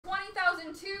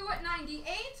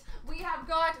98, we have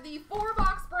got the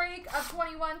 4-box break of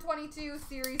 21-22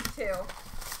 Series 2.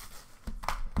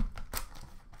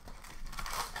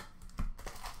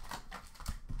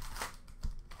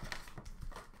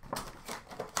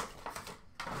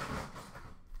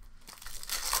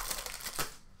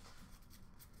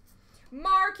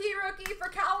 Marquee rookie for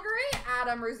Calgary,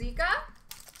 Adam Ruzicka.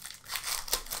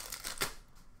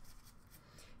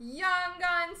 Young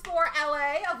Guns for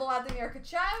LA of Vladimir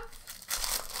Tkachev.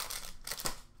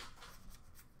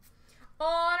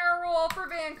 Honor Roll for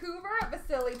Vancouver of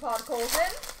Vasily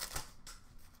Podkolzin.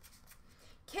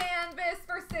 Canvas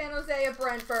for San Jose of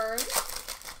Brent Burns.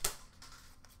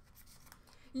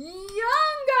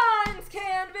 Young Guns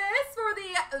canvas for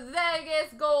the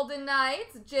Vegas Golden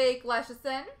Knights, Jake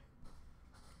Leschyshyn.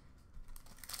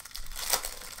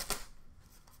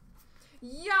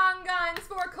 Young Guns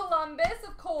for Columbus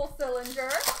of Cole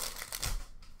Sillinger.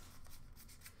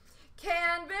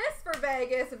 Canvas for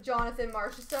Vegas of Jonathan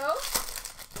Marchessault.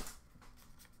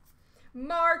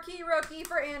 Marquee rookie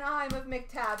for Anaheim of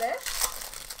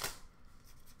McTavish.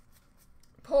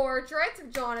 Portrait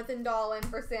of Jonathan Dahlen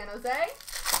for San Jose.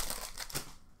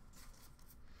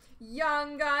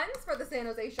 Young Guns for the San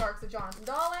Jose Sharks of Jonathan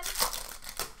Dahlen.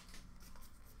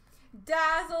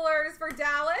 Dazzlers for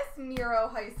Dallas, Miro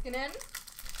Heiskanen.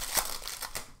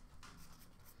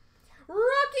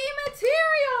 Rookie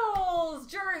Materials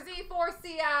jersey for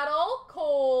Seattle,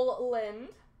 Cole Lind.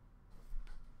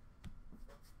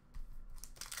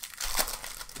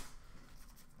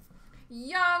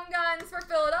 Young Guns for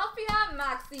Philadelphia,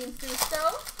 Maxime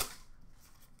Susto.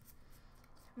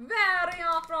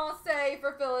 Variant Francais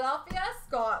for Philadelphia,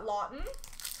 Scott Lawton.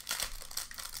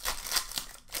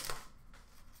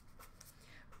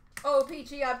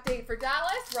 OPG update for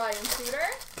Dallas, Ryan Suter.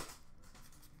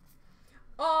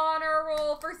 Honor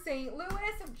Roll for St.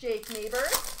 Louis of Jake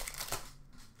Neighbors.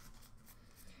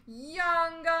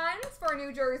 Young Guns for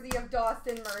New Jersey of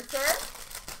Dawson Mercer.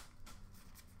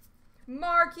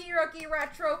 Marquee Rookie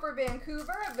Retro for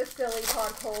Vancouver of Vasily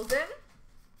Podkolzin.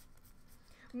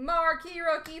 Marquee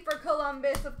Rookie for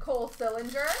Columbus of Cole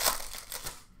Sillinger.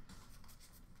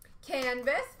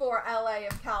 Canvas for LA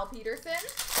of Cal Peterson.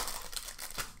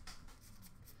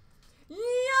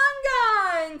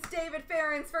 Young Guns, David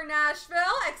Ference for Nashville.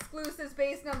 Exclusives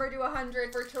base number to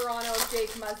 100 for Toronto,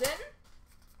 Jake Muzzin.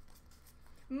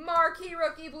 Marquee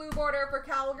rookie blue border for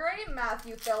Calgary,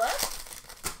 Matthew Phillips.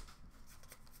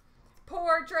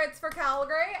 Portraits for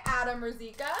Calgary, Adam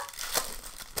Ruzicka.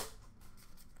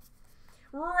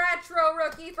 Retro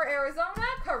rookie for Arizona,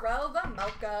 Karel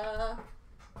Vejmelka.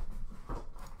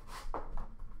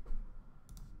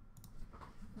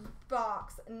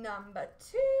 Box number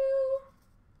 2.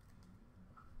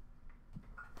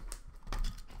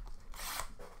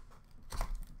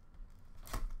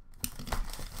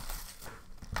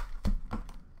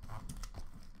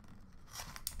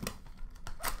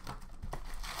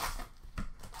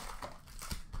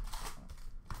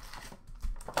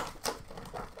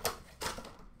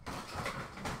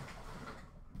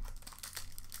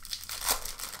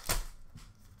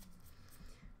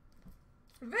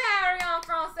 Variant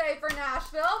Francais for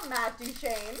Nashville, Matt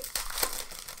Duchene.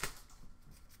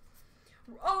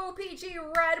 OPG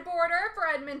red border for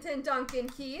Edmonton, Duncan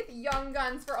Keith. Young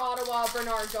Guns for Ottawa,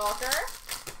 Bernard Docker.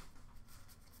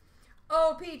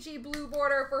 OPG blue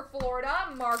border for Florida,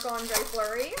 Marc-Andre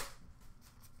Fleury.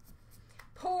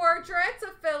 Portraits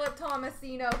of Philip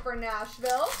Tomasino for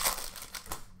Nashville.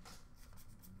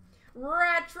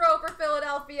 Retro for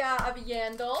Philadelphia of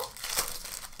Yandel.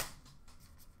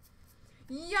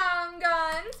 Young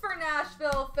Guns for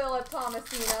Nashville, Philip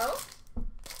Tomasino.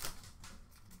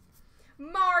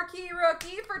 Marquee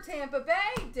rookie for Tampa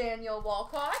Bay, Daniel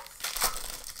Walcott.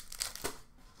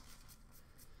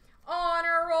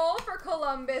 Honor Roll for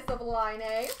Columbus of Line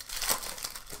A.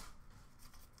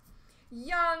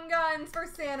 Young Guns for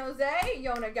San Jose,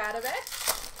 Yona Gadovic.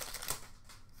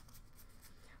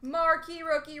 Marquee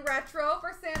rookie retro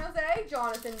for San Jose,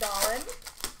 Jonathan Dahlen.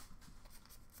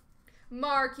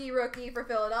 Marquee rookie for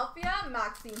Philadelphia,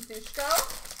 Maxime Sushko.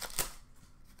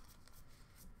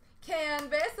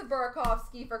 Canvas,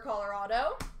 Burakovsky for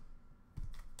Colorado.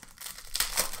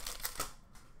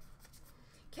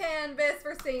 Canvas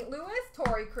for St. Louis,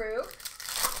 Torrey Krug.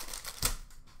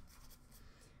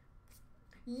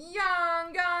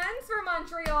 Young Guns for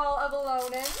Montreal of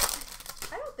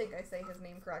Alonin. I don't think I say his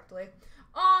name correctly.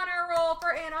 Honor Roll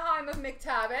for Anaheim of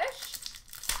McTavish.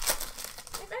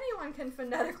 If anyone can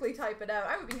phonetically type it out,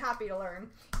 I would be happy to learn.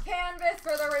 Canvas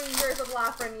for the Rangers of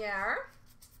Lafreniere.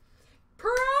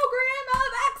 Program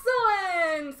of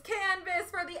Excellence!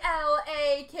 Canvas for the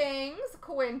LA Kings,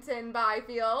 Quinton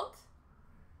Byfield.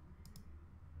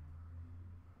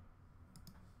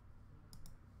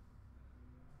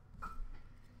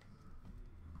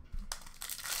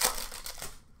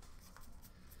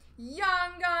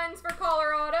 Young Guns for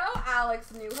Colorado,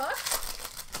 Alex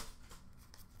Newhook.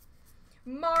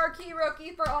 Marquee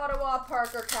Rookie for Ottawa,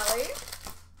 Parker Kelly.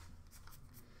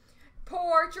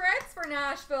 Portraits for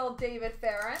Nashville, David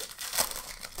Farron.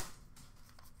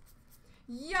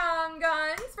 Young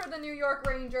Guns for the New York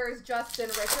Rangers, Justin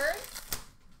Richards.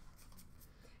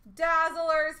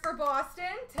 Dazzlers for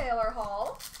Boston, Taylor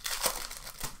Hall.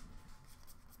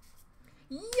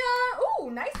 Ooh,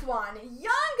 nice one.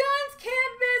 Young Guns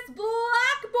Canvas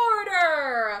Black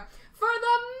Border for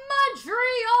the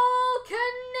Montreal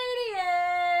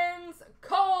Canadiens,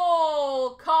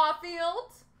 Cole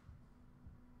Caulfield.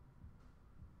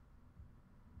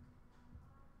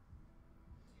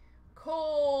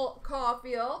 Cole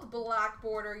Caulfield, Black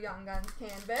Border Young Guns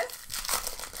Canvas.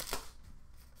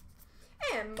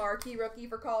 And Marquee Rookie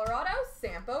for Colorado,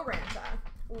 Sampo Ranta.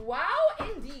 Wow,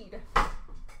 indeed.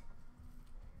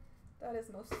 That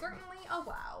is most certainly a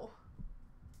wow.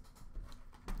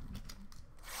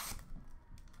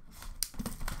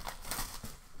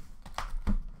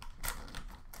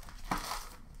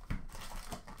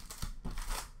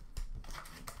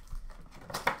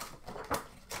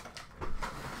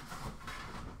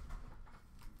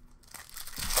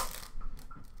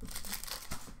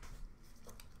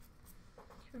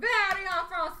 Variant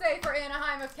Francais for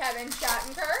Anaheim of Kevin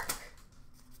Shattenkirk.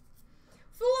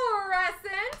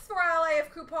 Fluorescence for LA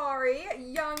of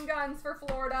Kupari. Young Guns for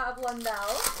Florida of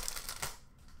Lundell.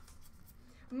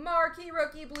 Marquee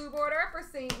Rookie Blue Border for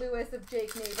St. Louis of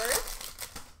Jake Neighbors.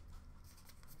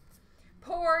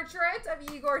 Portrait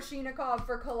of Igor Shinikov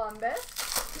for Columbus.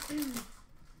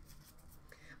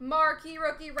 Marquee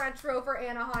Rookie Retro for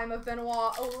Anaheim of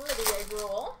Benoit Olivier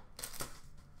Gruel.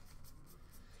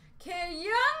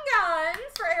 Young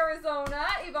Guns for Arizona,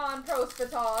 Ivan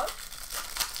Prosvetov.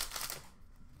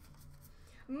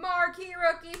 Marquee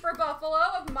Rookie for Buffalo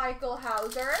of Michael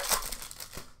Hauser.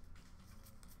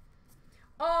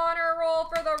 Honor Roll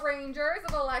for the Rangers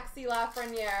of Alexis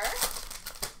Lafreniere.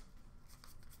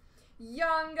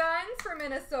 Young Guns for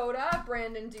Minnesota,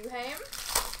 Brandon Duhaime.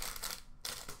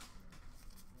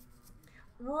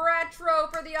 Retro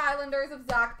for the Islanders of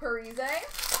Zach Parise.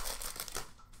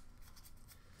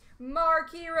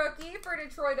 Marquee Rookie for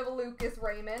Detroit of Lucas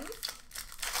Raymond.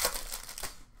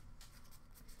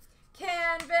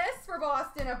 Canvas for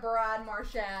Boston of Brad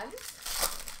Marchand.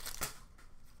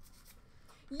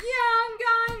 Young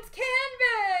Guns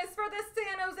Canvas for the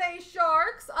San Jose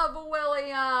Sharks of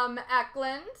William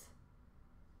Eklund.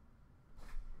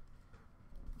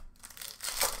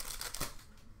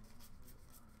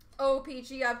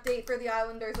 OPG update for the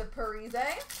Islanders of Parise.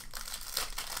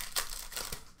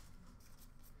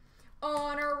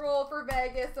 Honor Roll for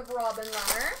Vegas of Robin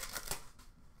Leonard.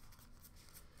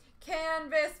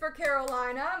 Canvas for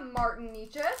Carolina, Martin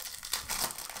Nietzsche.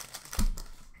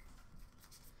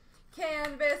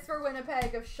 Canvas for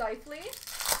Winnipeg of Scheifele.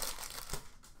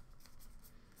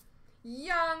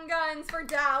 Young Guns for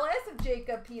Dallas of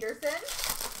Jacob Peterson.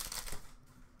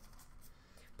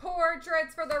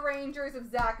 Portraits for the Rangers of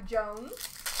Zach Jones.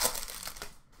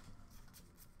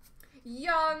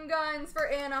 Young Guns for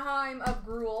Anaheim of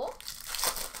Gruel.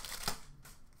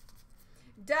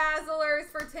 Dazzlers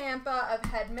for Tampa of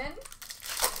Hedman.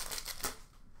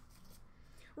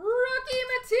 Rookie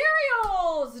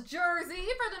Materials jersey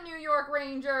for the New York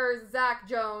Rangers, Zach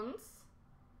Jones.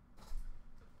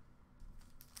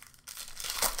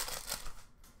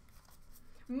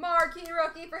 Marquee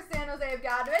Rookie for San Jose of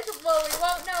Gadovich. Well, we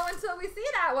won't know until we see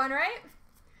that one, right?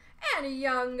 And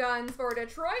Young Guns for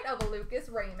Detroit of Lucas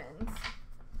Raymond.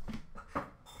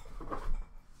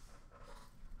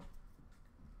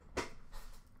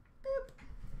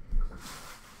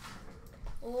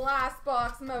 Last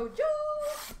box mojo.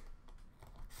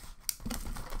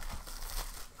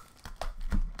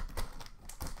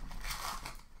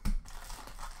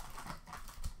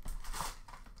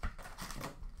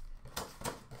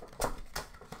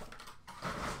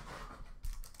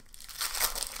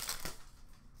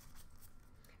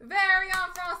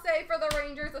 Variant Francais for the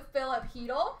Rangers of Philip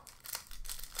Hedl.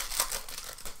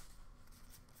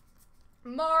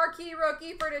 Marquee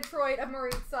Rookie for Detroit of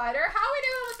Maurice Sider. How are we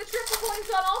doing with the triple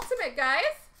points on Ultimate,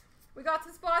 guys? We got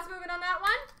some spots moving on that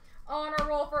one. Honor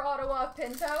Roll for Ottawa of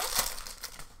Pinto.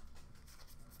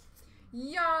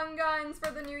 Young Guns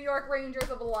for the New York Rangers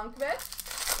of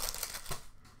Lundqvist.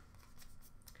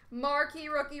 Marquee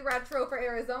Rookie Retro for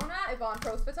Arizona, Ivan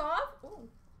Prosvetov. Ooh,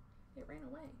 it ran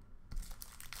away.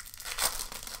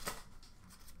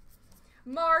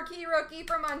 Marquee Rookie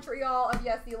for Montreal of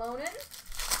Jesse Lonen.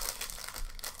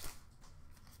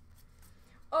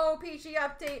 OPG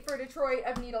update for Detroit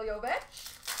of Nedeljkovic.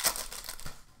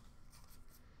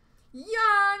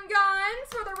 Young Guns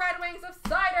for the Red Wings of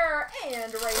Sider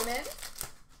and Raymond.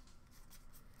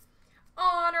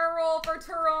 Honor Roll for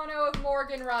Toronto of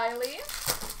Morgan Riley.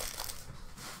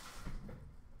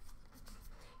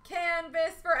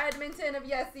 Canvas for Edmonton of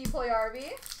Jesse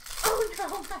Puljujarvi. Oh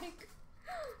no, Mike.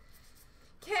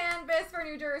 Canvas for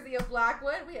New Jersey of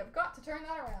Blackwood. We have got to turn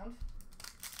that around.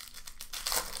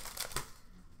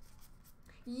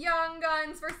 Young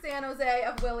Guns for San Jose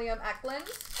of William Eklund.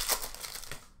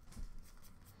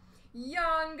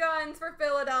 Young Guns for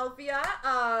Philadelphia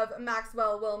of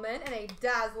Maxwell Willman. And a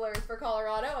Dazzlers for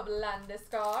Colorado of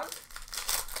Landeskog.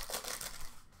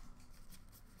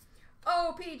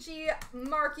 OPG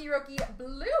Marquee Rookie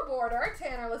Blue Border,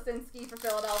 Tanner Lisinski for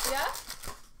Philadelphia.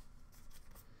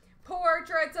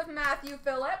 Portraits of Matthew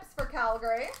Phillips for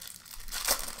Calgary.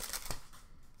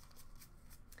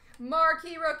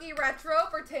 Marquee Rookie Retro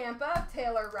for Tampa of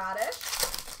Taylor Radish.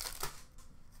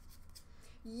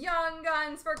 Young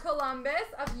Guns for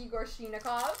Columbus of Igor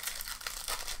Sheenikov.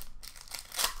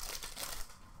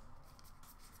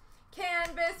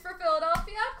 Canvas for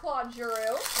Philadelphia, Claude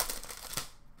Giroux.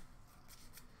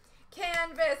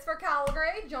 Canvas for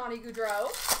Calgary, Johnny Gaudreau.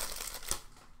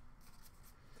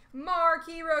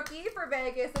 Marquee Rookie for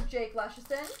Vegas of Jake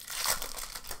Leschyshyn.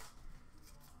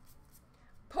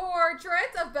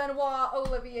 Portrait of Benoit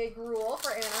Olivier Gruel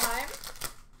for Anaheim.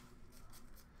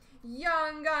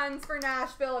 Young Guns for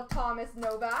Nashville of Thomas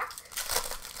Novak.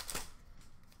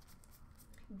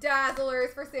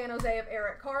 Dazzlers for San Jose of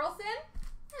Erik Karlsson.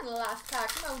 And the last pack,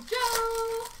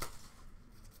 Mojo,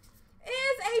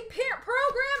 is a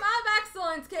Program of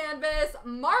Excellence canvas,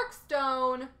 Mark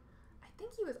Stone. I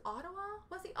think he was Ottawa.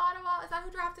 Was he Ottawa? Is that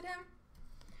who drafted him?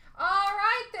 All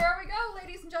right,